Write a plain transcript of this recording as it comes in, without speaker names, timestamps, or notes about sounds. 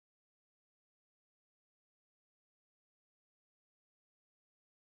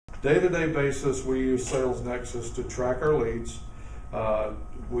day-to-day basis, we use SalesNexus to track our leads.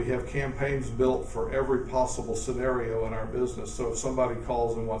 We have campaigns built for every possible scenario in our business. So if somebody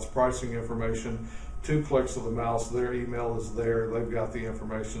calls and wants pricing information, 2 clicks of the mouse, their email is there, they've got the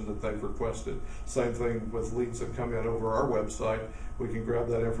information that they've requested. Same thing with leads that come in over our website. We can grab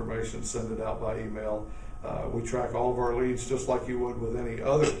that information, send it out by email. We track all of our leads just like you would with any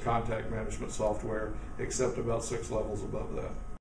other contact management software, except about 6 levels above that.